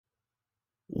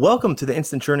Welcome to the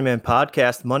Instant Journeyman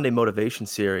Podcast Monday Motivation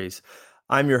Series.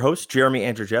 I'm your host, Jeremy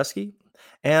Andrzejewski.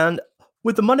 And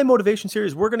with the Monday Motivation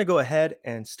Series, we're going to go ahead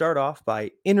and start off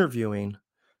by interviewing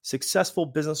successful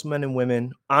businessmen and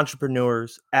women,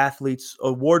 entrepreneurs, athletes,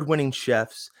 award-winning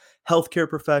chefs, healthcare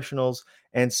professionals,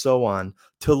 and so on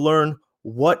to learn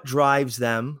what drives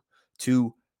them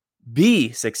to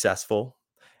be successful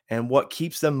and what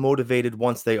keeps them motivated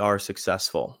once they are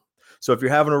successful. So if you're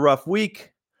having a rough week,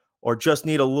 or just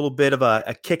need a little bit of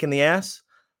a kick in the ass,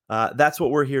 that's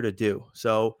what we're here to do.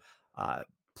 So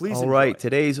please enjoy. All right,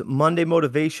 today's Monday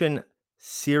Motivation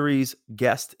Series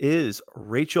guest is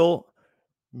Rachel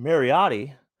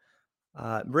Mariotti.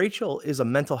 Rachel is a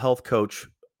mental health coach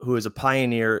who is a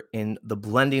pioneer in the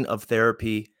blending of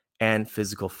therapy and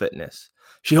physical fitness.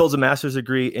 She holds a master's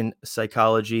degree in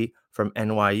psychology from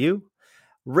NYU.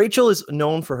 Rachel is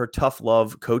known for her tough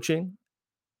love coaching,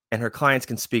 and her clients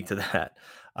can speak to that.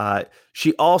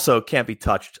 She also can't be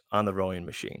touched on the rowing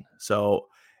machine. So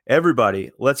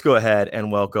everybody, let's go ahead and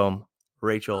welcome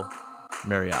Rachel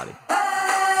Mariotti.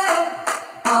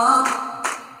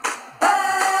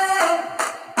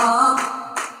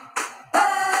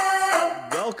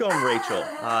 Welcome, Rachel.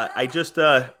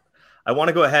 I want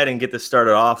to go ahead and get this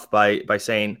started off by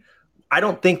saying, I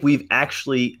don't think we've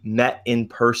actually met in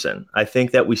person. I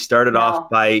think that we started off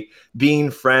by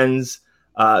being friends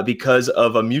because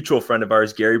of a mutual friend of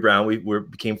ours, Gary Brown. We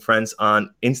became friends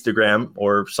on Instagram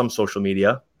or some social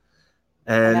media.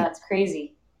 And that's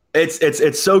crazy.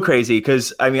 It's so crazy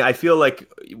because I feel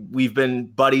like we've been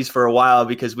buddies for a while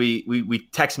because we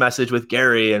text message with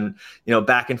Gary and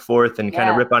back and forth and kind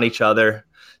of rip on each other.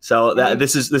 So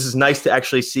this is nice to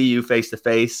actually see you face to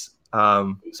face.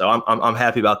 So I'm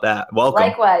happy about that. Welcome.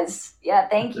 Likewise. Yeah,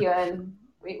 thank you. And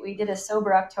we did a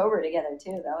sober October together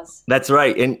too. That's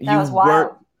right. And was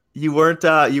wild. You weren't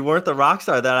the rock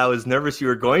star that I was nervous you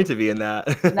were going to be in that.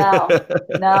 No.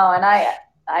 And I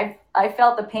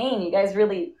felt the pain. You guys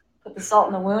really put the salt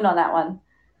in the wound on that one.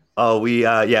 Oh, we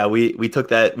took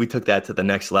that to the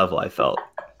next level. I felt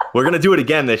we're going to do it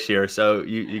again this year. So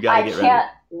you got to get ready. I can't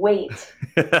wait.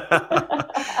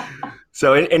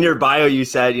 So in your bio, you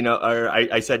said,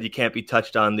 I said you can't be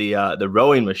touched on the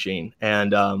rowing machine.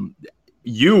 And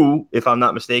you, if I'm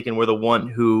not mistaken, were the one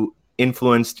who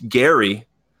influenced Gary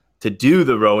to do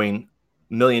the rowing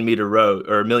million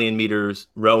meters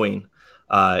rowing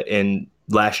in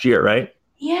last year, right?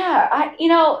 Yeah,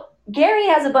 Gary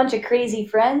has a bunch of crazy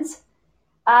friends,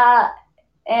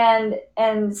 and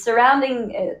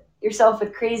surrounding yourself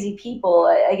with crazy people,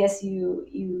 I guess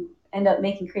you end up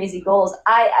making crazy goals.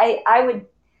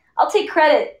 I'll take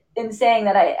credit in saying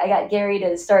that I got Gary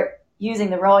to start using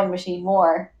the rowing machine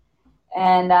more.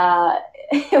 And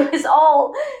it was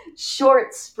all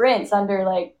short sprints under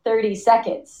like 30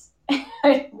 seconds.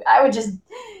 I would just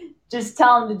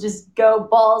tell him to just go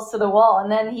balls to the wall. And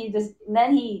then he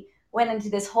went into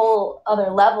this whole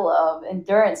other level of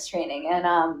endurance training.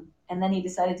 And then he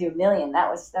decided to do 1 million. That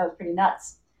was pretty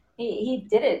nuts. He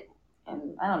did it.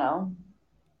 And I don't know.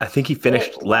 I think he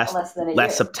finished last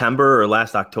September or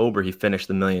last October. He finished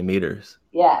the 1 million meters.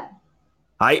 Yeah.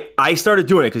 I started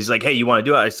doing it because he's like, hey, you want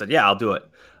to do it? I said, yeah, I'll do it.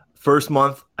 First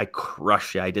month, I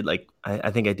crushed it. I did I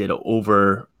think I did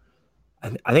over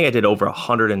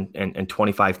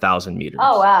 125,000 meters.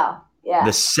 Oh, wow. Yeah.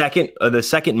 The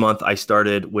second month, I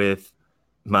started with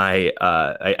my,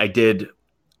 I did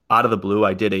out of the blue,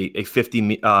 I did a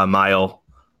 50 mile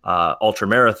ultra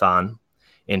marathon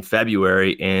in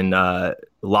February in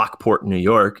Lockport, New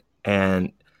York.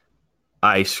 And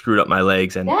I screwed up my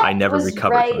legs and I never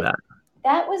recovered from that.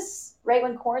 That was right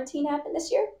when quarantine happened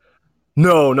this year?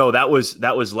 No, that was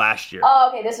last year.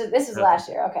 Oh, okay. This is last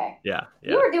year. Okay. Yeah.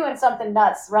 You were doing something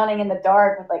nuts, running in the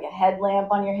dark with like a headlamp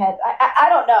on your head. I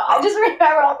don't know. I just remember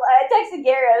I texted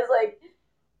Gary. I was like,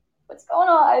 "What's going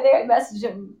on?" I messaged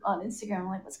him on Instagram. I'm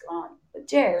like, "What's going on with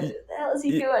Jared? What the hell is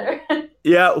he doing?"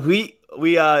 Yeah,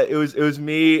 it was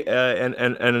me and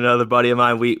another buddy of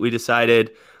mine. We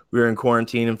decided we were in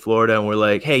quarantine in Florida, and we're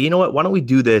like, hey, you know what? Why don't we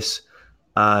do this?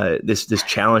 This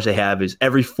challenge they have is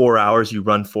every 4 hours you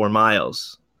run 4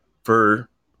 miles for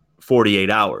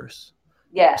 48 hours.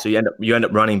 Yeah. So you end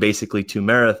up running basically 2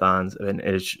 marathons, and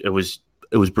it was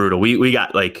brutal. We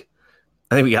got I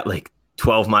think we got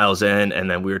 12 miles in, and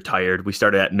then we were tired. We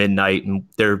started at midnight, and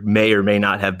there may or may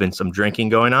not have been some drinking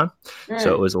going on.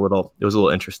 So it was a little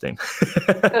interesting.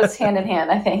 It goes hand in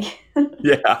hand, I think.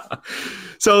 Yeah.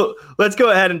 So let's go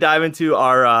ahead and dive into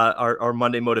our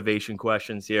Monday motivation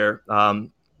questions here.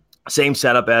 Same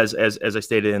setup as I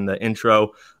stated in the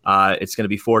intro. It's going to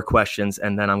be 4 questions,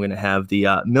 and then I'm going to have the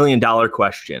 $1 million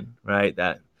question, right?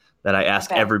 That that I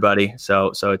ask Okay. everybody.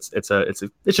 So it's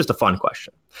just a fun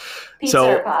question. Pizza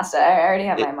or So pasta? I already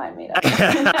have my mind made up.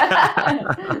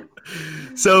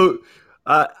 so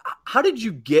uh, how did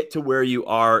you get to where you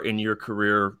are in your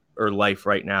career or life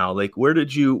right now? Like, where did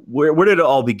it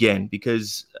all begin?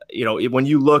 Because, when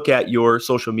you look at your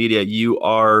social media, you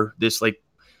are this, like,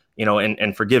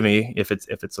 and forgive me if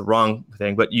it's a wrong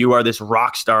thing, but you are this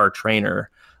rock star trainer,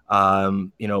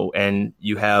 and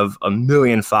you have a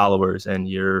million followers, and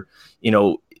you're,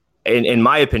 in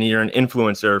my opinion, you're an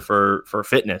influencer for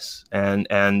fitness. And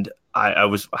I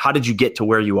was, how did you get to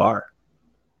where you are?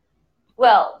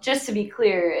 Well, just to be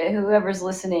clear, whoever's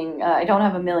listening, I don't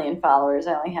have a million followers.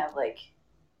 I only have like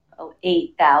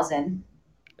 8,000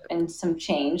 and some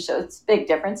change, so it's a big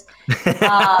difference.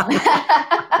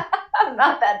 I'm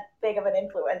not that big of an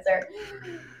influencer.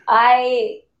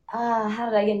 How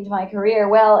did I get into my career?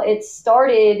 Well, it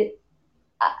started,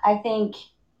 I think,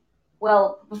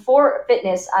 well, before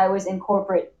fitness, I was in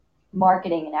corporate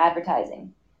marketing and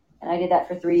advertising, and I did that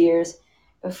for 3 years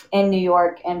in New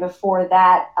York. And before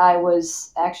that, I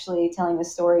was actually telling the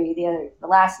story the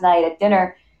last night at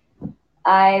dinner.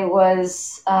 I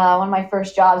was one of my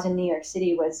first jobs in New York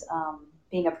City was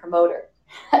being a promoter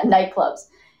at nightclubs.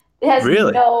 It has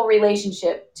Really? no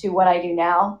relationship to what I do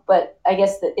now, but I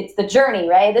guess it's the journey,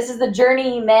 right? This is the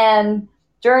journey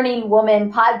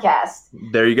woman podcast.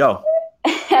 There you go.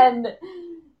 And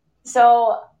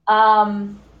so,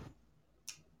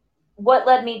 what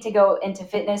led me to go into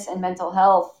fitness and mental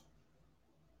health?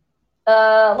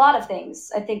 A lot of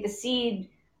things. I think the seed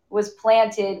was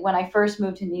planted when I first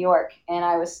moved to New York, and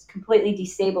I was completely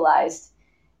destabilized.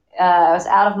 I was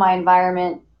out of my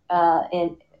environment,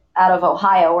 out of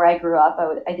Ohio where I grew up.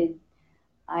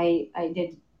 I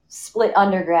did split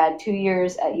undergrad, 2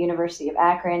 years at University of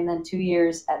Akron, then 2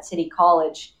 years at City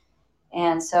College,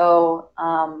 and so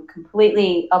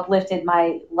completely uplifted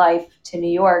my life to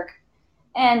New York.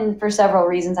 And for several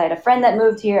reasons, I had a friend that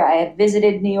moved here. I had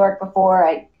visited New York before.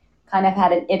 I kind of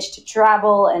had an itch to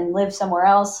travel and live somewhere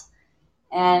else.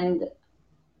 And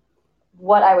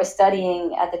what I was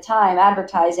studying at the time,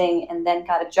 advertising, and then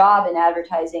got a job in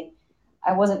advertising,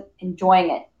 I wasn't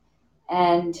enjoying it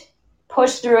and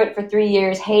pushed through it for 3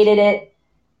 years, hated it.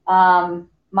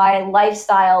 My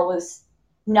lifestyle was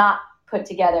not put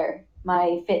together,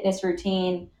 my fitness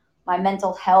routine, my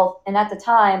mental health. And at the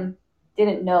time,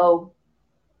 didn't know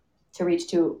to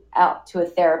reach out to a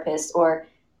therapist, or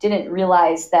didn't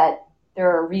realize that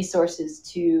there are resources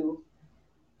to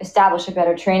establish a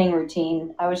better training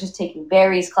routine. I was just taking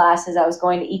Barry's classes. I was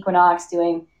going to Equinox,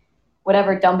 doing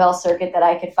whatever dumbbell circuit that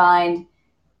I could find.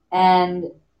 And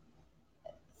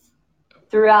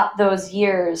throughout those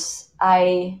years,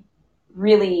 I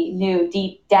really knew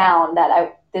deep down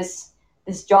that this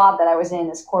job that I was in,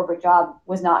 this corporate job,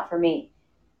 was not for me.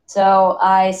 So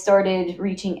I started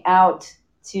reaching out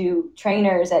to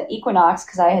trainers at Equinox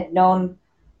because I had known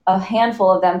a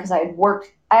handful of them because I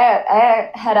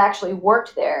had actually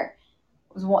worked there.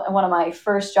 It was one of my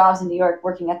first jobs in New York,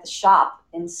 working at the shop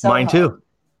in Mine Soho. too.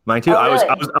 Mine too. Oh, I was I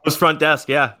really? was I was front desk.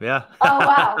 Yeah, yeah. Oh,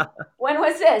 wow. When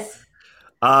was this?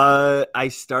 I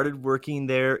started working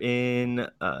there in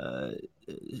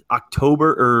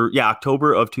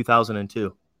October of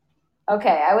 2002.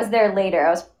 Okay, I was there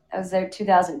later. I was there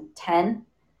 2010,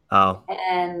 Oh,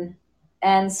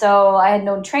 and so I had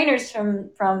known trainers from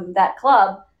that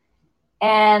club,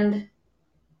 and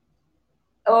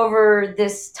over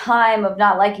this time of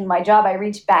not liking my job, I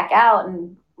reached back out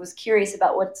and was curious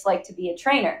about what it's like to be a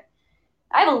trainer.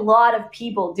 I have a lot of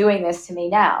people doing this to me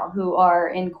now who are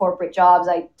in corporate jobs.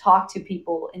 I talk to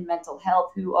people in mental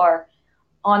health who are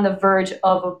on the verge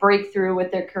of a breakthrough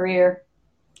with their career,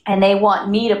 and they want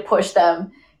me to push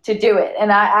them to do it.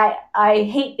 And I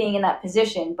hate being in that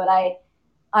position, but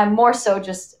I'm more so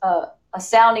just a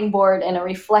sounding board and a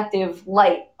reflective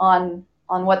light on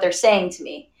what they're saying to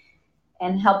me,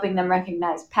 and helping them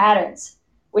recognize patterns,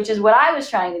 which is what I was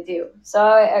trying to do. So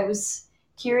I was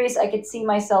curious. I could see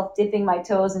myself dipping my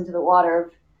toes into the water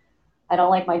of, I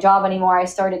don't like my job anymore. I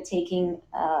started taking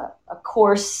a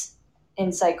course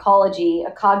in psychology,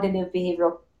 a cognitive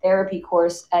behavioral therapy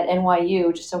course at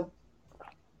NYU, just a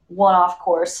one-off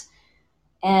course.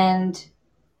 And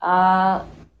uh,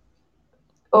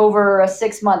 over a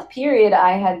 6-month period,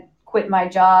 I had quit my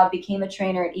job, became a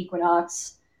trainer at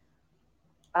Equinox,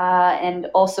 and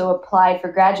also applied for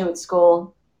graduate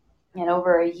school. And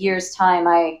over a year's time,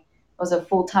 I was a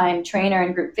full-time trainer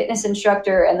and group fitness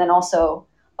instructor, and then also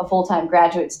a full-time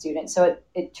graduate student. So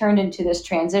it turned into this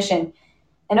transition.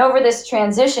 And over this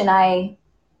transition, I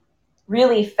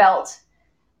really felt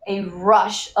a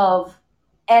rush of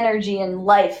energy and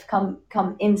life come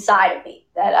inside of me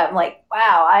that I'm like,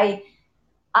 wow, I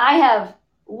have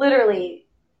literally,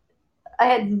 I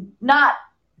had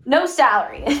no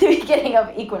salary at the beginning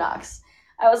of Equinox.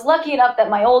 I was lucky enough that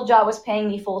my old job was paying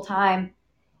me full time,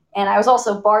 and I was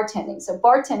also bartending. So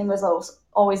bartending was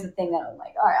always the thing that I'm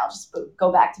like, all right, I'll just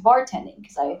go back to bartending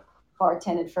because I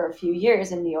bartended for a few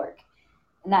years in New York,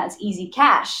 and that's easy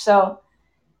cash. So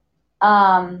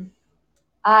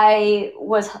I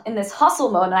was in this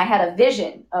hustle mode, and I had a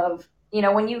vision of,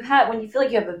 when you feel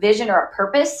like you have a vision or a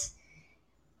purpose,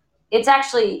 it's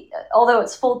actually, although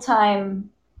it's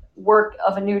full-time work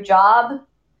of a new job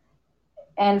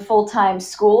and full-time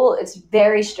school, it's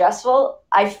very stressful.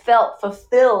 I felt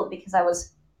fulfilled because I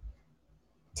was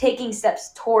taking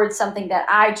steps towards something that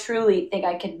I truly think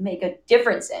I could make a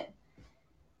difference in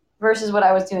versus what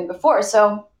I was doing before.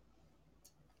 So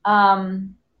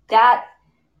that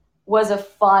was a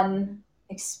fun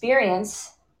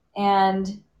experience.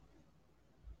 And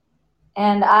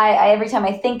I every time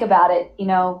I think about it,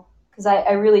 because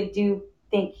I really do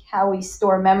think how we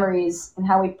store memories and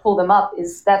how we pull them up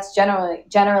that's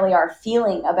generally our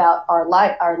feeling about our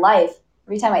life.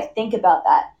 Every time I think about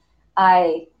that,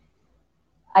 I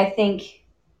think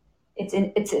it's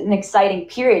an exciting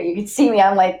period. You can see me,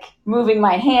 I'm like moving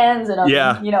my hands, and I'm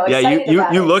Yeah. Yeah, excited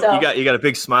about you it. look, So you got a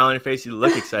big smile on your face. You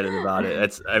look excited about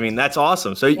it. That's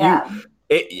awesome. So yeah,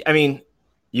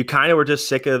 you kind of were just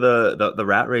sick of the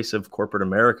rat race of corporate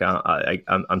America.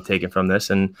 I'm taking from this,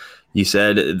 and you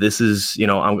said this is,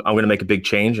 I'm going to make a big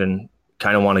change and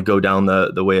kind of want to go down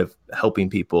the way of helping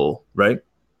people, right?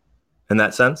 In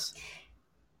that sense.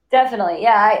 definitely.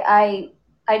 Yeah,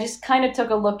 I just kind of took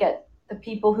a look at the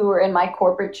people who were in my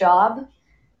corporate job,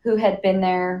 who had been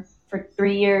there for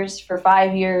 3 years, for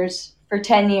 5 years, for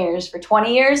 10 years, for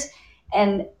 20 years,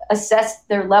 and assessed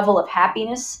their level of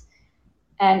happiness.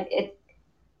 And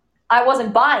I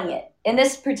wasn't buying it in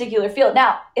this particular field.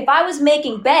 Now, if I was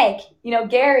making bank,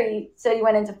 Gary said he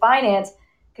went into finance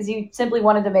because he simply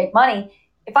wanted to make money.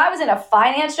 If I was in a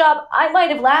finance job, I might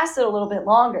have lasted a little bit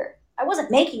longer. I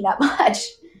wasn't making that much,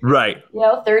 Right.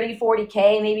 30,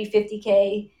 40K, maybe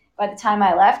 50K by the time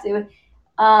I left.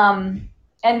 And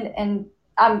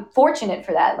I'm fortunate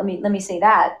for that. Let me say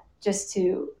that just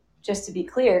to be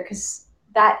clear, because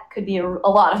that could be a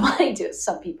lot of money to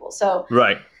some people. So,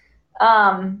 Right.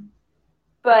 um,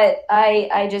 but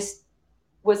I just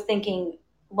was thinking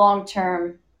long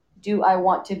term, do I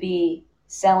want to be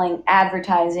selling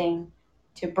advertising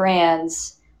to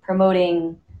brands,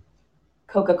 promoting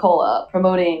Coca-Cola,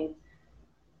 promoting,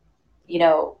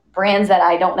 brands that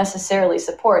I don't necessarily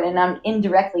support, and I'm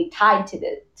indirectly tied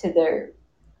to their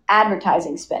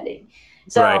advertising spending.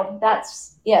 Right.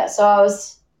 So so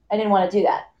I didn't want to do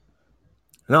that.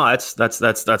 No,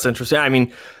 that's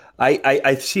interesting.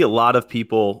 I see a lot of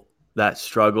people that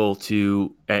struggle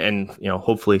to, and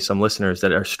hopefully some listeners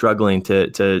that are struggling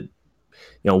to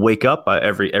wake up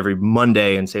every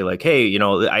Monday and say like, hey,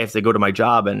 I have to go to my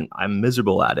job and I'm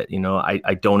miserable at it.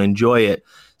 I don't enjoy it.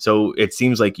 So it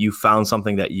seems like you found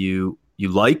something that you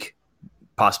like,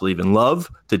 possibly even love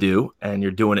to do, and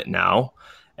you're doing it now,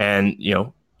 and you're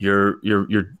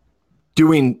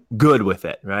doing good with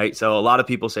it, right? So a lot of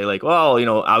people say like, well,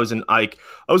 I was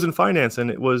in finance,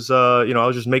 and it was I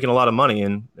was just making a lot of money,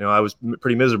 and I was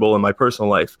pretty miserable in my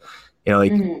personal life.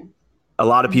 Like Mm-hmm. a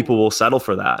lot of people Mm-hmm. will settle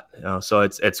for that. So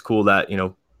it's cool that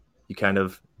you kind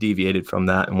of deviated from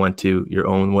that and went to your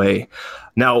own way.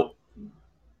 Now,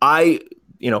 I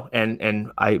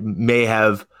and I may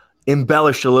have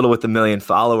embellished a little with the million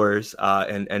followers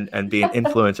and be an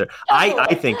influencer. Just a little.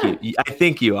 I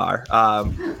think you are.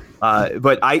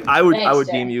 But I Thanks, would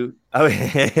deem Jay. you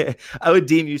I would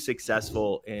deem you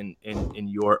successful in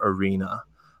your arena.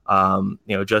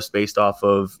 Just based off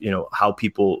of how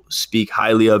people speak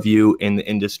highly of you in the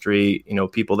industry.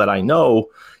 People that I know,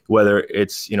 whether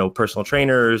it's personal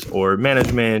trainers or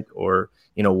management or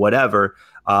whatever.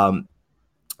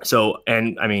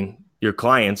 And I mean, your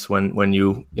clients, when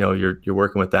you're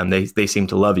working with them, they seem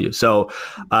to love you. So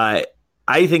I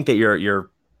think that you're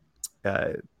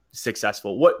uh,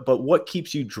 successful. What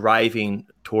keeps you driving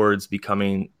towards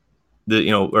becoming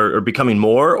or becoming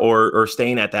more, or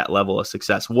staying at that level of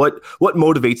success? What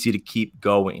motivates you to keep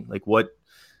going? Like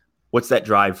what's that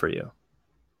drive for you?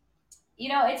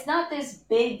 It's not this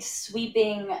big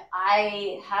sweeping,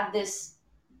 I have this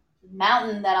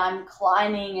mountain that I'm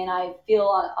climbing and I feel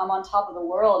I'm on top of the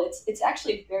world. It's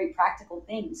actually very practical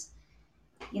things.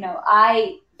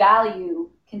 I value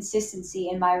consistency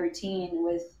in my routine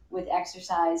with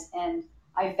exercise, and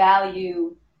I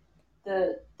value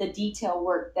the detail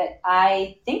work that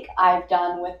I think I've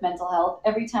done with mental health.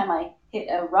 Every time I hit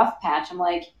a rough patch, I'm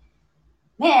like,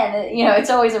 man, it's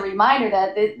always a reminder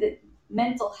that the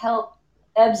mental health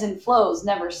ebbs and flows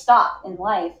never stop in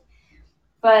life.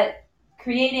 But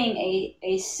creating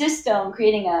a system,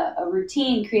 creating a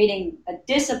routine, creating a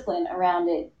discipline around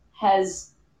it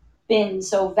has been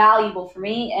so valuable for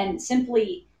me. And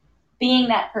simply being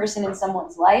that person in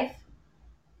someone's life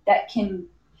that can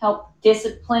help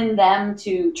discipline them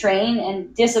to train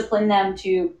and discipline them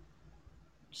to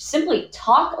simply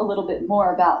talk a little bit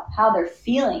more about how they're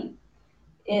feeling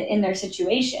in their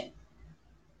situation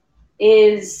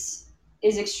is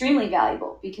extremely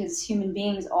valuable, because human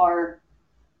beings are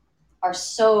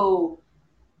so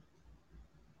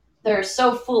they're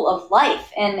so full of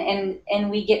life, and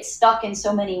we get stuck in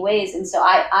so many ways. And so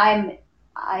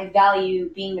I value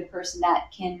being the person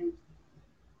that can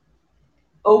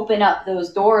open up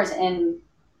those doors and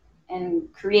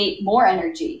create more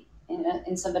energy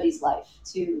in somebody's life,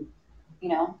 to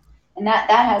and that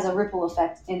has a ripple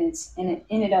effect in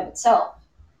it of itself.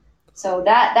 So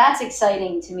that's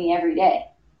exciting to me every day.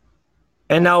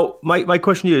 And now my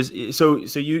question to you is, so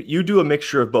you do a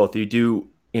mixture of both. You do,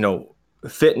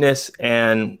 fitness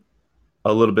and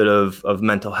a little bit of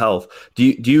mental health. Do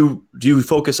you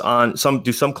focus on some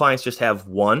clients just have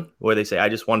one where they say, I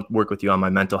just want to work with you on my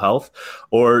mental health?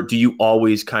 Or do you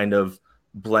always kind of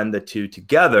blend the two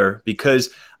together? Because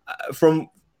from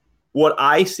what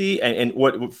I see, and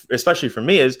what especially for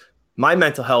me, is my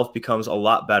mental health becomes a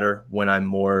lot better when I'm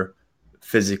more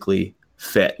physically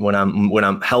fit, when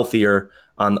I'm healthier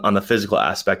on the physical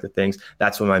aspect of things.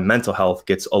 That's when my mental health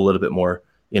gets a little bit more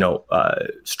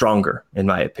stronger, in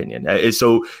my opinion.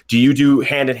 So do you do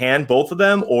hand in hand both of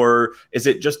them, or is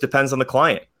it just depends on the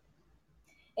client?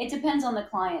 It depends on the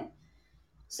client.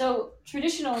 So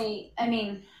traditionally, I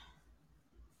mean,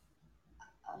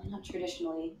 not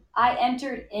traditionally, I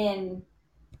entered in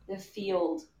the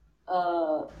field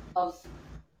of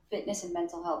fitness and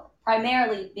mental health,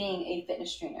 primarily being a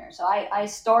fitness trainer. So I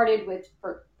started with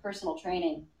personal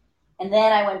training, and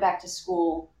then I went back to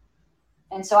school.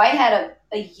 And so I had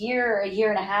a year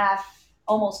and a half,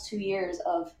 almost 2 years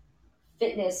of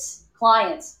fitness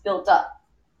clients built up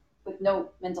with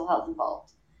no mental health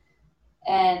involved,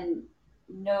 and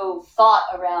no thought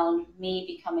around me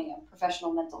becoming a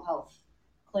professional mental health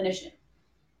clinician.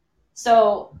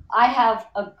 So I have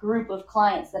a group of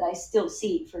clients that I still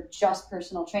see for just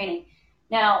personal training.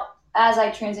 Now, as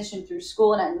I transitioned through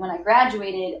school and when I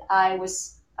graduated, I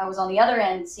was on the other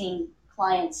end seeing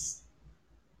clients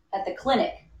at the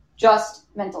clinic, just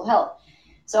mental health.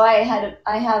 So I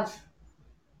have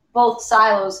both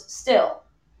silos still,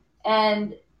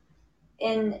 and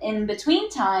in between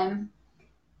time,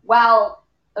 while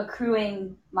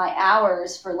accruing my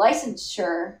hours for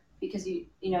licensure, because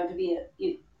in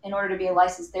order to be a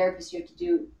licensed therapist, you have to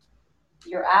do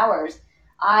your hours.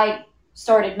 I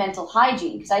started mental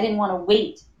hygiene because I didn't want to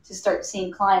wait to start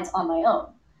seeing clients on my own.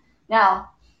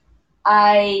 Now,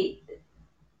 I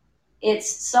it's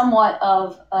somewhat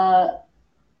of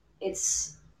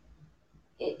it's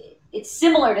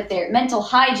similar to therapy. Mental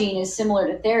hygiene is similar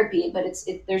to therapy, but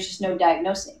there's just no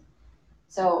diagnosing.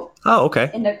 So Oh, okay.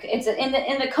 in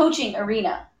the coaching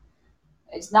arena,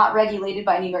 it's not regulated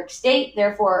by New York State.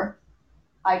 Therefore,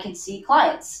 I can see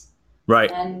clients, Right.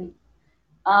 and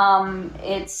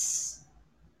it's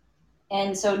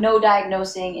and so no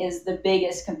diagnosing is the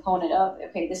biggest component of,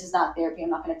 okay, this is not therapy. I'm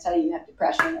not going to tell you have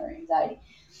depression or anxiety.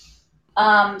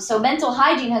 So mental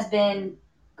hygiene has been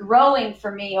growing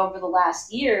for me over the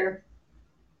last year,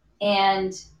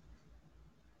 and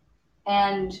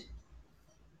and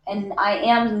and I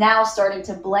am now starting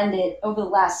to blend it over the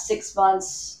last 6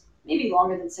 months, maybe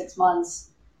longer than 6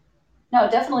 months. No,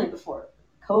 definitely before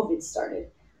COVID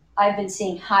started. I've been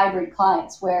seeing hybrid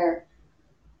clients where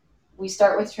we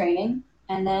start with training,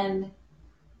 and then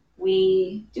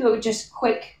we do a just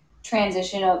quick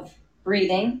transition of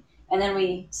breathing, and then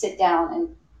we sit down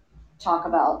and talk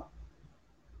about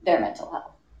their mental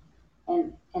health,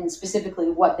 and specifically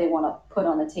what they want to put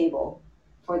on the table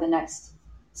for the next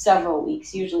several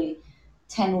weeks, usually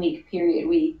 10-week period.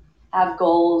 We have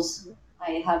goals.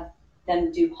 I have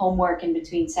them do homework in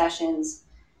between sessions.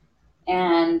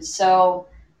 And so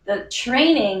the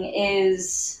training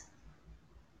is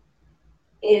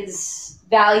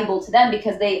valuable to them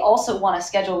because they also want to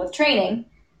schedule with training.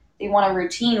 They want a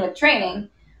routine with training,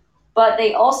 but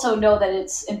they also know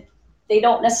that they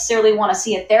don't necessarily want to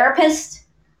see a therapist.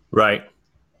 Right.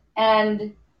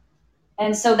 And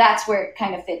so that's where it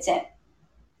kind of fits in.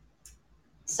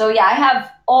 So yeah, I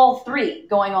have all three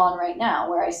going on right now,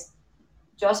 where I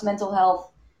just mental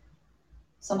health,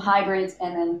 some hybrids,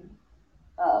 and then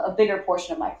a bigger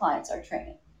portion of my clients are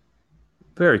training.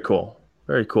 Very cool.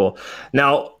 Very cool.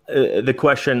 Now, the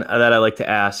question that I like to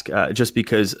ask, just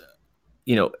because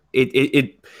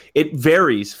it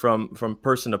varies from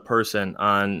person to person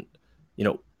on you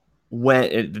know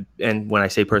and when I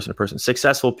say person to person,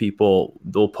 successful people,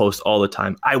 they'll post all the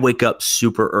time, I wake up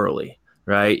super early,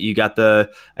 right? You got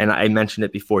and I mentioned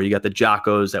it before, you got the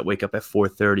Jockos that wake up at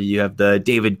 4:30, you have the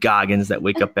David Goggins that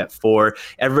wake up at 4.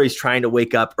 Everybody's trying to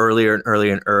wake up earlier and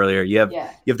earlier and earlier.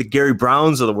 Yeah. You have the Gary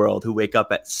Browns of the world who wake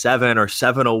up at 7 or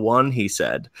 7:01, he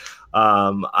said.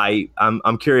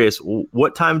 I'm curious,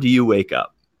 what time do you wake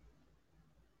up?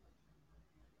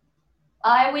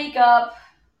 I wake up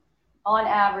on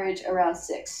average around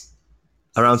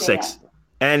Around 6 6. a.m.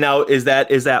 And now is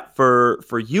that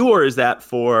for you, or is that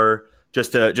for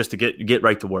just to get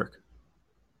right to work?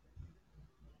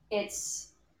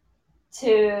 It's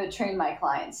to train my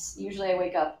clients. Usually I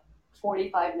wake up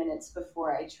 45 minutes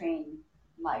before I train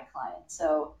my client.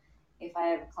 So if I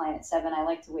have a client at 7, I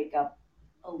like to wake up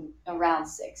around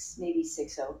 6, maybe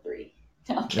 6:03.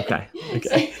 Okay. Okay.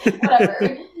 Okay.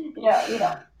 Whatever.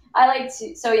 I like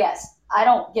to, so yes, I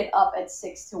don't get up at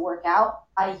 6 to work out.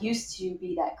 I used to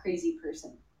be that crazy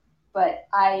person, but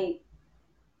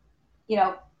you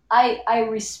know, I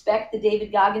respect the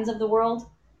David Goggins of the world.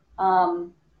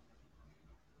 Um,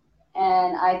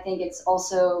 and I think it's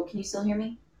also, can you still hear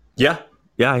me? Yeah.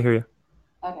 Yeah, I hear you.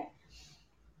 Okay.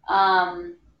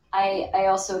 Um, I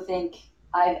also think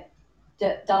I've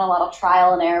done a lot of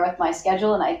trial and error with my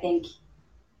schedule, and I think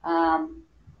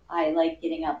I like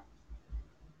getting up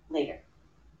later,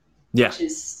 Yeah. which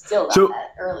is still not So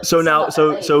that early. so It's still now not that so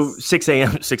late. so 6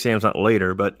 a.m. 6 a.m. is not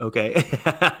later, but okay.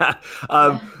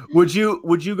 Yeah. Would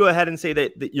you go ahead and say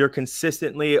that you're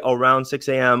consistently around 6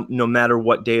 a.m. no matter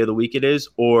what day of the week it is,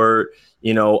 or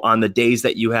on the days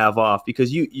that you have off?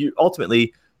 Because you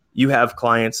ultimately you have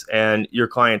clients, and your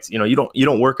clients, you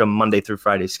don't work a Monday through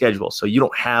Friday schedule, so you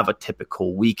don't have a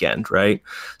typical weekend, right?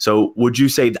 So would you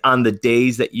say on the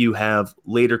days that you have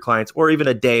later clients, or even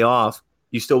a day off,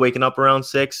 you still waking up around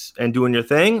 6 and doing your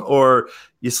thing, or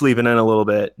you sleeping in a little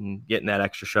bit and getting that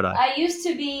extra shut eye? I used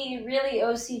to be really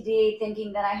OCD,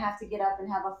 thinking that I have to get up and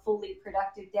have a fully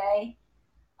productive day.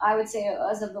 I would say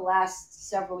as of the last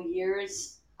several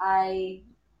years, I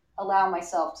allow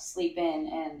myself to sleep in,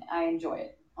 and I enjoy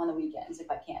it on the weekends if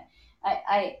I can.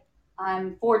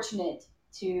 I'm fortunate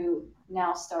to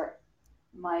now start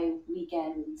my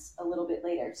weekends a little bit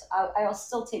later. So I'll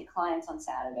still take clients on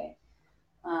Saturday,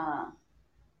 uh,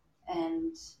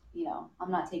 and I'm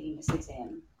not taking a 6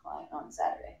 a.m. client on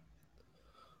Saturday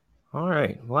All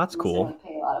right. Well, that's unless I cool. want to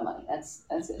pay a lot of money. That's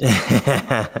it.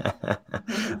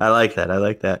 I like that. I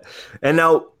like that. And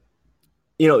now,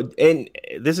 and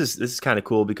this is kind of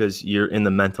cool because you're in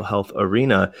the mental health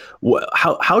arena.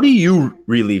 How do you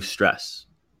relieve stress?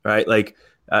 Right? Like,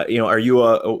 are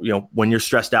you when you're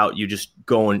stressed out, you just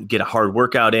go and get a hard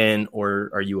workout in, or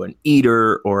are you an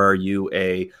eater, or are you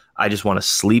I just want to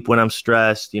sleep when I'm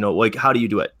stressed? Like, how do you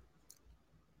do it?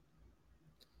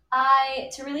 I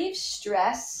to relieve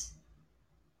stress,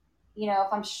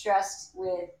 if I'm stressed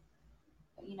with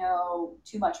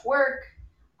too much work,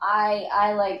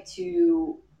 I like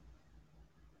to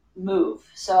move.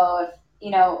 So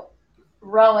if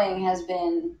rowing has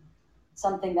been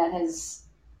something that has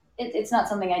it's not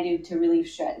something I do to relieve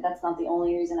stress. That's not the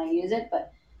only reason I use it,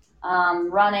 but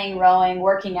running, rowing,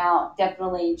 working out,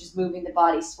 definitely just moving the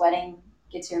body, sweating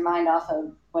gets your mind off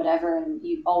of whatever, and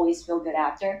you always feel good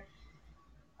after.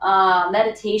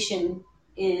 Meditation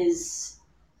is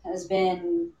has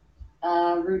been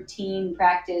a routine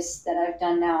practice that I've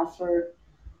done now for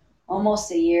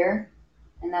almost a year,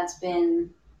 and that's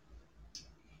been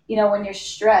when you're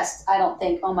stressed, I don't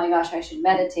think, oh my gosh, I should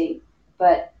meditate.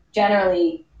 But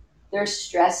generally, there's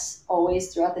stress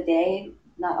always throughout the day,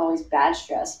 not always bad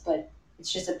stress, but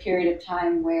it's just a period of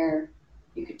time where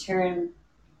you could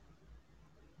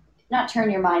not turn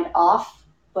your mind off,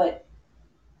 but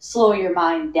slow your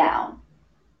mind down.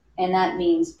 And that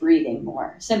means breathing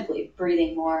more. Simply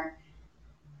breathing more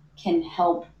can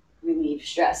help relieve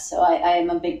stress. So I am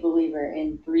a big believer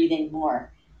in breathing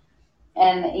more.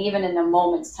 And even in a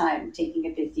moment's time, taking a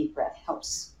big deep breath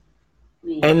helps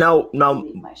And me now,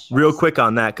 relieve my real stress. quick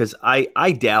on that, because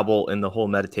I dabble in the whole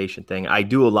meditation thing. I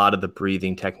do a lot of the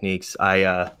breathing techniques. Oh,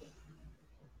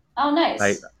 I nice.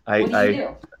 I What do you I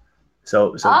do?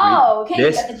 so breathe Oh, okay.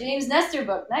 You got this the James Nestor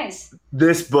book. Nice.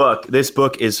 this book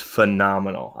is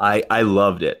phenomenal. I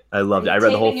loved it. I Are loved it. you I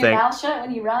read the whole taping your thing. mouth shut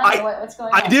when you run, or I what's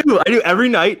going I on? do. I do every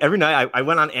night. Every night, I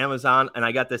went on Amazon and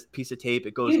I got this piece of tape.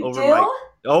 It goes You over my. do?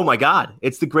 Oh my God,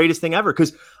 it's the greatest thing ever.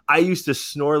 Because I used to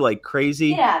snore like Get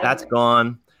crazy. out of That's here.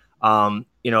 gone.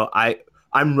 I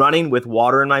I'm running with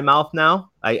water in my mouth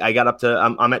now. I got up to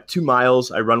I'm at 2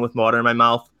 miles. I run with water in my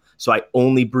mouth, so I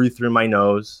only breathe through my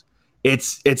nose.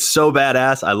 It's so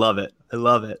badass. I love it. I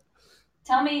love it.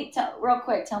 Real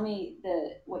quick. Tell me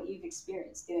the what you've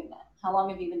experienced doing that. How long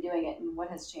have you been doing it, and what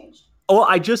has changed? Oh,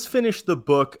 I just finished the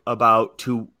book about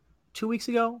two weeks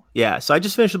ago. Yeah, so I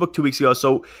just finished the book 2 weeks ago.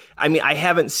 So I mean, I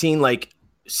haven't seen like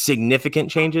significant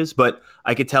changes, but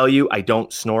I could tell you I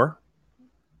don't snore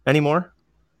anymore,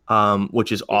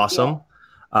 which is Big awesome. deal.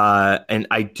 And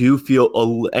I do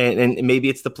feel, and maybe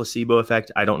it's the placebo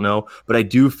effect. I don't know, but I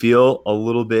do feel a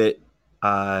little bit,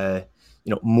 uh,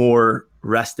 more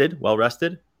rested, well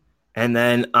rested. And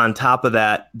then on top of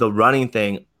that, the running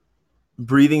thing,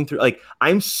 breathing through, like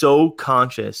I'm so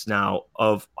conscious now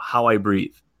of how I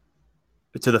breathe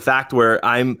to the fact where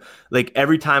I'm like,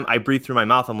 every time I breathe through my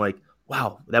mouth, I'm like,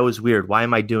 wow, that was weird. Why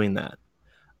am I doing that?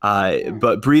 Mm,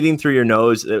 But breathing through your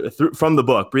nose, from the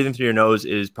book, breathing through your nose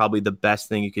is probably the best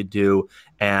thing you could do.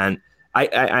 And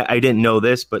I didn't know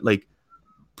this, but like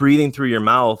breathing through your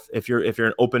mouth, if you're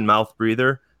an open mouth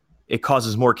breather, it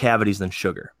causes more cavities than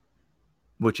sugar,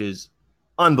 which is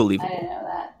I didn't unbelievable. know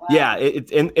that. Yeah, Wow.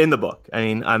 it's in the book. I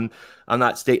mean, I'm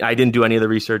not state. I didn't do any of the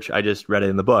research. I just read it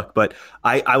in the book. But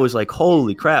I was like,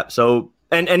 holy crap. So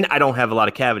and I don't have a lot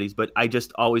of cavities, but I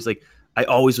just always like I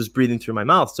always was breathing through my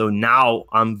mouth. So now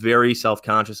I'm very self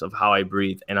conscious of how I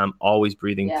breathe, and I'm always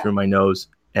breathing Yeah. through my nose,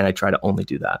 and I try to only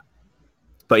do that.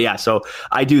 But yeah, so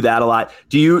I do that a lot.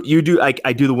 Do you do like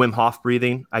I do the Wim Hof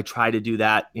breathing? I try to do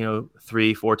that,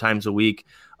 3, 4 times a week.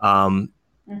 Um,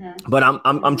 Mm-hmm. but I'm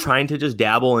Mm-hmm. trying to just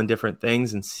dabble in different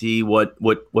things and see what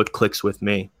clicks with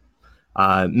me.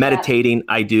 Yeah. Meditating,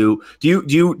 I do. Do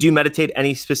you meditate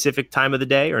any specific time of the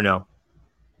day or no?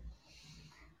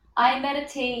 I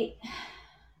meditate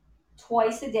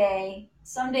twice a day.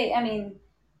 I mean,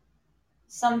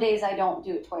 some days I don't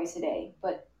do it twice a day,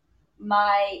 but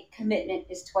my commitment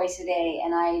is twice a day,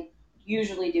 and I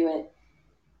usually do it.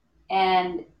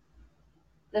 And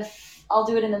I'll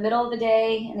do it in the middle of the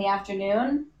day, in the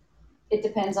afternoon. It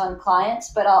depends on clients,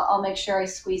 but I'll make sure I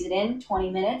squeeze it in 20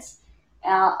 minutes.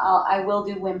 I will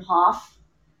do Wim Hof,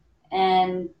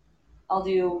 and I'll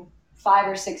do 5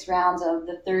 or 6 rounds of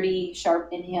the 30 sharp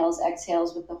inhales,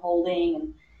 exhales with the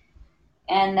holding,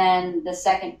 and then the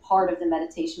second part of the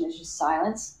meditation is just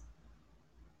silence.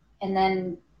 And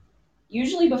then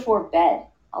usually before bed,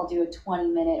 I'll do a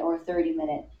 20-minute or a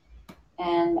 30-minute.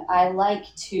 And I like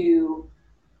to,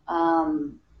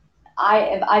 um,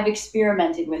 I've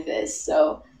experimented with this,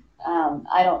 so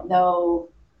I don't know.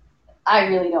 I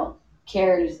really don't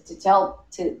care to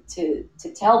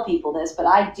tell people this, but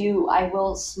I do. I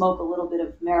will smoke a little bit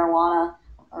of marijuana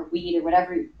or weed or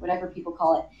whatever people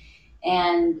call it,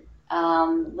 and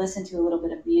listen to a little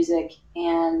bit of music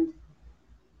and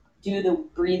do the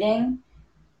breathing.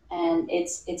 And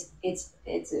it's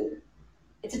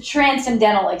a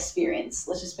transcendental experience.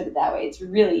 Let's just put it that way. It's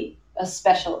really a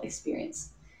special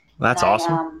experience. And That's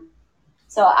awesome.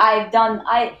 so I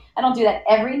don't do that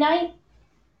every night,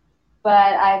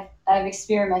 but I've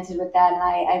experimented with that, and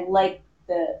I like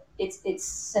it's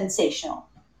sensational.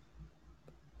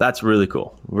 That's really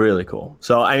cool. Really cool.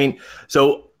 So I mean,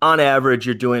 so on average,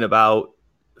 you're doing about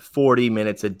 40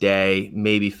 minutes a day,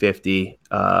 maybe 50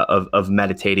 of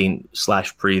meditating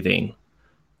slash breathing.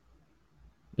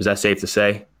 Is that safe to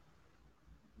say?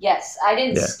 Yes, I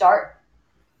didn't Yeah. start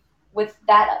with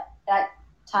that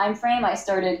time frame. I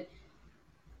started,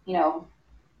 you know,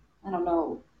 I don't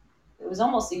know, it was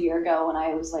almost a year ago when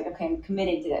I was like, okay, I'm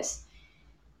committed to this,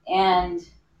 and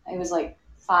it was like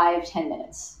 5-10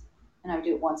 minutes, and I would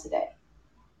do it once a day.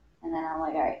 And then I'm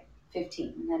like, all right,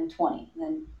 15, and then 20,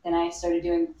 and then I started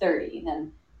doing 30, and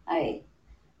then I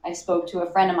I spoke to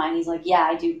a friend of mine. He's like, yeah,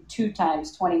 I do 2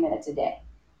 times 20 minutes a day.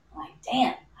 I'm like,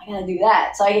 damn, I gotta do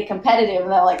that. So I get competitive,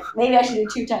 and I'm like, maybe I should do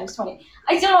 2 times 20.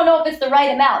 I still don't know if it's the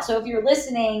right amount. So if you're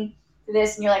listening to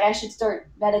this and you're like, I should start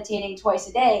meditating twice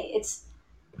a day,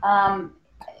 um,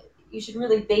 you should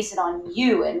really base it on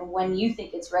you and when you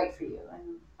think it's right for you.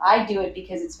 And I do it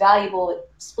because it's valuable. It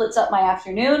splits up my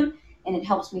afternoon and it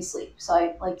helps me sleep. So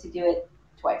I like to do it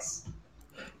twice.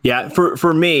 Yeah,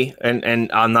 for me,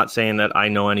 and I'm not saying that I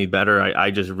know any better. I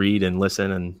just read and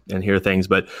listen and hear things.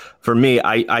 But for me,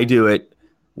 I do it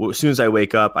as soon as I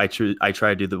wake up. I try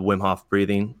to do the Wim Hof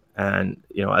breathing, and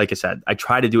like I said, I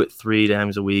try to do it 3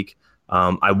 times a week.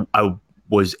 I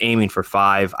was aiming for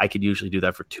 5. I could usually do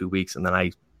that for 2 weeks, and then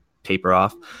I taper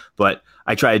off. But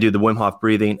I try to do the Wim Hof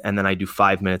breathing, and then I do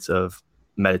 5 minutes of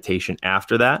meditation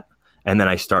after that, and then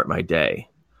I start my day.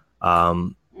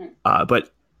 Um, Mm.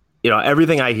 but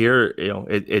everything I hear,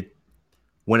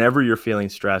 whenever you're feeling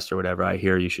stressed or whatever, I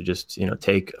hear you should just,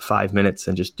 take 5 minutes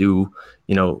and just do,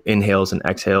 inhales and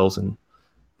exhales and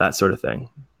that sort of thing.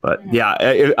 But Mm-hmm.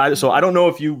 yeah, so I don't know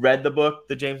if you read the book,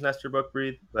 the James Nestor book,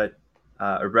 Breathe, but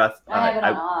or Breath. I have it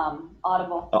on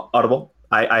Audible. Audible.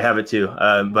 I have it too,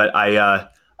 Mm-hmm. but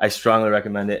I strongly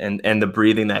recommend it. And the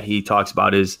breathing that he talks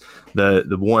about is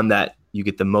the one that you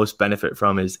get the most benefit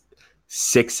from is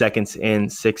 6 seconds in,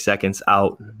 6 seconds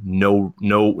out, no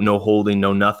holding,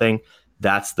 no nothing.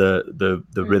 That's the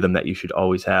rhythm that you should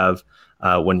always have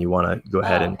when you want to go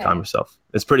ahead Oh, and calm okay. yourself.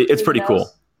 It's Through the pretty cool.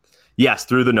 nose? Yes,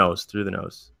 through the nose, through the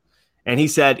nose. And he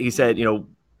said,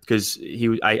 because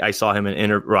I saw him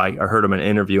I heard him in an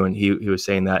interview, and he was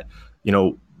saying that,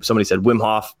 somebody said Wim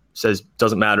Hof says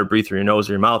doesn't matter, breathe through your nose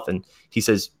or your mouth, and he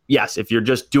says yes, if you're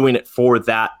just doing it for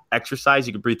that exercise,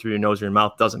 you can breathe through your nose or your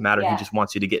mouth, doesn't matter. Yeah. He just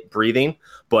wants you to get breathing,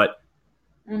 but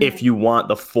Mm-hmm. if you want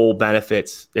the full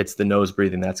benefits, it's the nose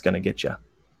breathing that's going to get you.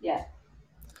 Yeah.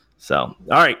 So, all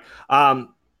right.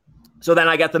 So then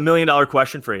I got the $1 million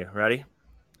question for you. Ready?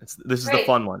 This is the Great.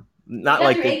 fun one. You Not got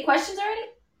like through 8 questions already?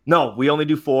 No, we only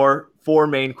do four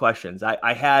main questions.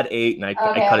 I had 8 and I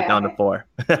cut it down to 4.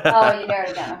 Oh, you narrowed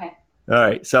it down. Okay. All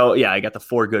right. So yeah, I got the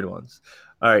 4 good ones.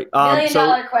 All right. $1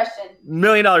 million question. $1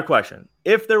 million question.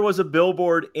 If there was a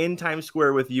billboard in Times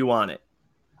Square with you on it.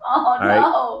 Oh, no. Right?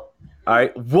 All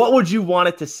right. What would you want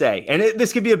it to say? And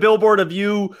this could be a billboard of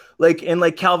you like in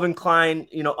like Calvin Klein,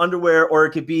 underwear, or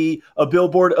it could be a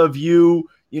billboard of you,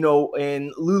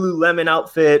 in Lululemon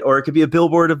outfit, or it could be a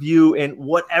billboard of you in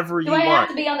whatever you want. Do I have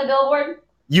to be on the billboard?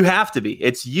 You have to be.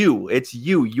 It's you. It's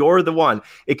you. You're the one.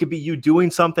 It could be you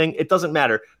doing something. It doesn't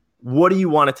matter. What do you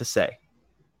want it to say?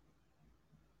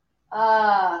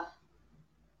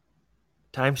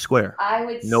 Times Square. I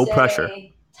would no say pressure.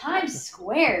 Times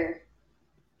Square.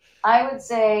 I would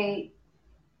say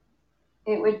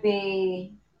it would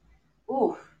be,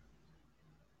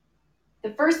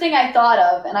 the first thing I thought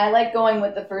of, and I like going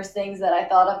with the first things that I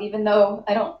thought of, even though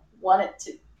I don't want it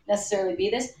to necessarily be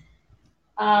this,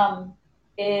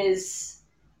 is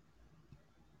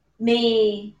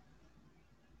me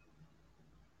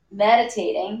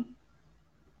meditating,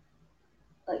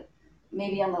 like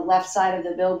maybe on the left side of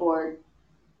the billboard,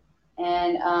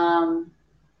 and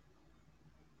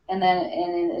then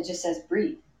it just says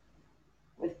breathe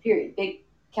with period, big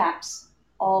caps,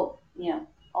 all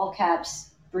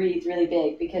caps, breathe really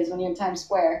big, because when you're in Times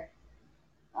Square,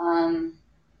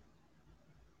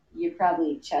 you're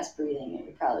probably chest breathing, and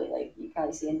you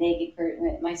probably see a naked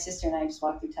person. My sister and I just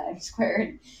walked through Times Square,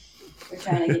 and we're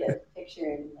trying to get a picture,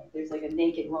 and like there's like a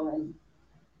naked woman,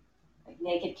 like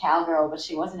naked cowgirl, but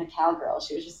she wasn't a cowgirl.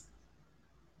 She was just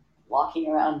walking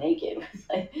around naked.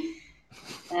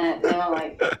 And I'm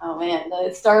like, oh man,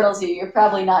 it startles you. You're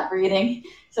probably not breathing.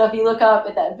 So if you look up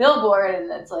at that billboard and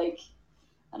it's like,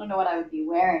 I don't know what I would be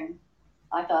wearing.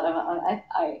 I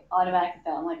automatically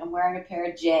thought, I'm like, I'm wearing a pair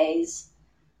of J's.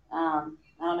 I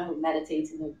don't know who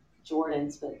meditates in the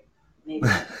Jordans, but maybe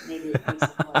it makes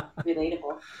it more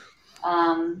relatable.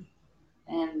 And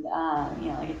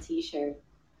like a T-shirt,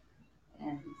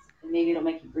 and maybe it'll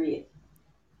make you breathe.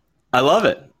 I love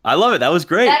it. That was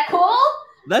great. Is that cool?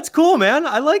 That's cool, man.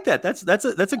 I like that. That's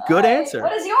a good answer.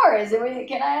 What is yours?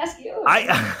 Can I ask you?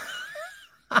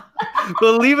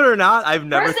 Believe it or not, I've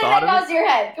never first thing thought that of goes to your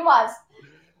head. Come on.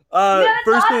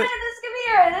 First thing, this could be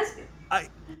yours.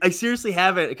 I seriously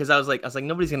haven't, because I was like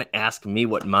nobody's gonna ask me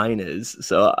what mine is.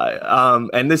 So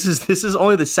and this is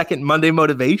only the second Monday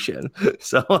motivation.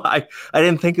 So I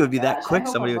didn't think it would be that quick.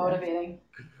 Somebody would. Motivating.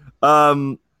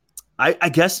 I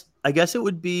guess it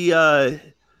would be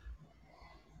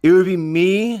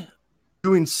me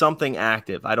doing something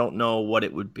active. I don't know what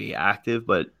it would be active,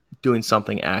 but doing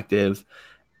something active.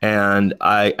 And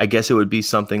I guess it would be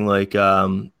something like,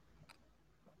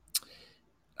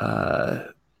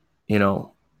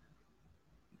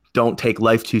 don't take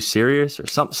life too serious, or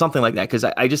something like that. Because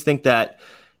I just think that,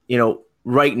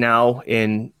 right now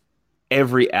in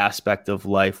every aspect of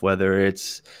life, whether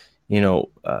it's,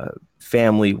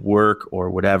 family, work, or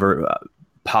whatever,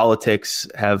 politics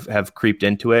have creeped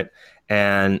into it.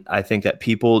 And I think that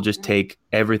people just take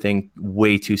everything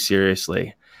way too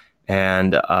seriously.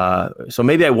 And so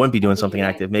maybe I wouldn't be doing something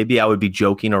active. Maybe I would be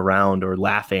joking around or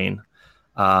laughing.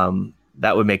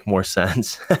 That would make more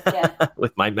sense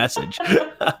with my message.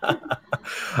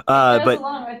 But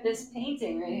along with this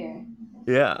painting right here.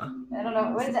 Yeah. I don't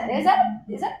know. What is that?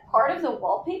 Is that part of the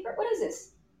wallpaper? What is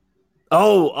this?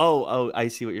 Oh! I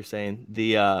see what you're saying.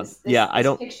 This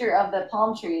picture of the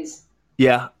palm trees.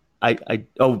 Yeah.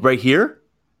 Right here.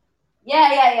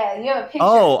 Yeah. You have a picture.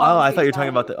 I thought you were talking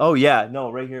about the. Oh yeah,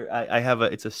 no, right here. I have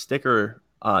it's a sticker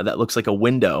that looks like a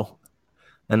window.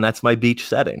 and that's my beach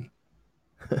setting.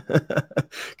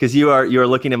 Because you are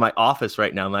looking in my office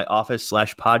right now, my office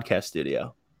slash podcast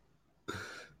studio. I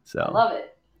So love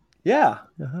it. yeah.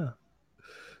 Uh-huh. That's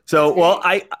So, well,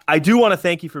 great. I do want to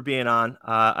thank you for being on.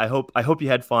 I hope you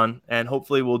had fun, and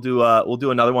hopefully we'll do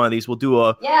another one of these. We'll do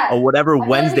a Yeah. whatever I feel like we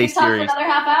Wednesday could talk for series. another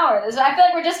half hour. I feel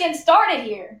like we're just getting started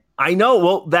here. I know.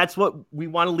 Well, that's what we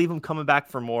want to leave them coming back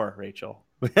for more, Rachel.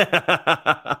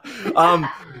 um,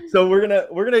 so we're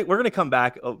gonna come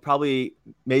back probably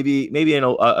maybe in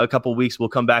a couple weeks. We'll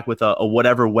come back with a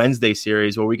whatever Wednesday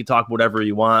series where we can talk whatever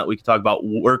you want. We can talk about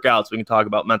workouts. We can talk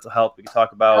about mental health. We can talk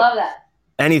I about love that.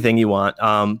 anything you want.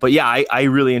 But yeah, I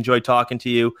really enjoyed talking to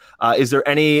you. Is there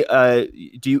any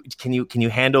can you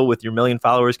handle with your million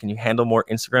followers? Can you handle more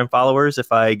Instagram followers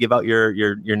if I give out your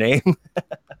name?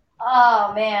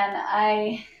 Oh man,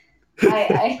 I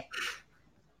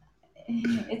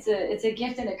it's a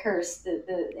gift and a curse,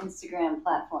 the Instagram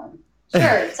platform.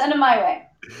 Sure, send them my way.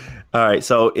 All right,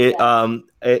 so Yeah.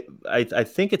 I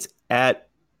think it's at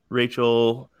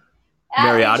Rachel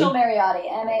At Rachel Mariotti.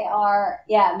 Mariotti,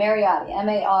 Mariotti,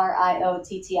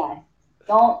 Mariotti.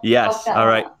 Don't fuck Yes. that All one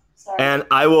right. up. Sorry. And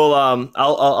I will I'll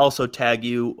also tag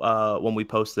you when we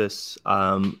post this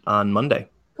on Monday.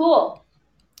 Cool.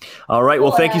 All right.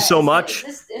 Well, Cool. thank you so Is much.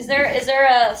 this is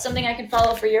there something I can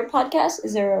follow for your podcast?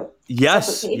 Is there a separate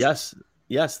Yes, page? yes,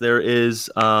 yes. There is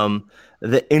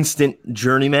the Instant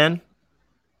Journeyman.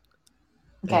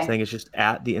 I Okay. think it's just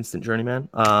at the Instant Journeyman.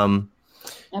 And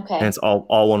Okay. it's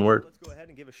all one word. Let's go ahead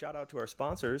and give a shout out to our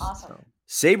sponsors. Awesome.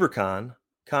 SaberCon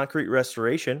Concrete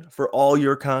Restoration for all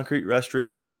your concrete restoration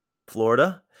in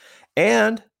Florida,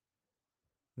 and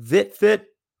VitFit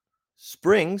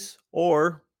Springs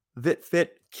or VitFit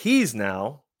Keys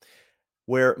now,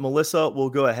 where Melissa will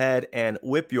go ahead and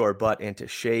whip your butt into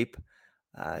shape.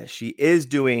 She is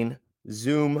doing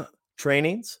Zoom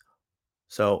trainings,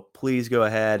 so please go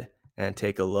ahead and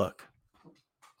take a look.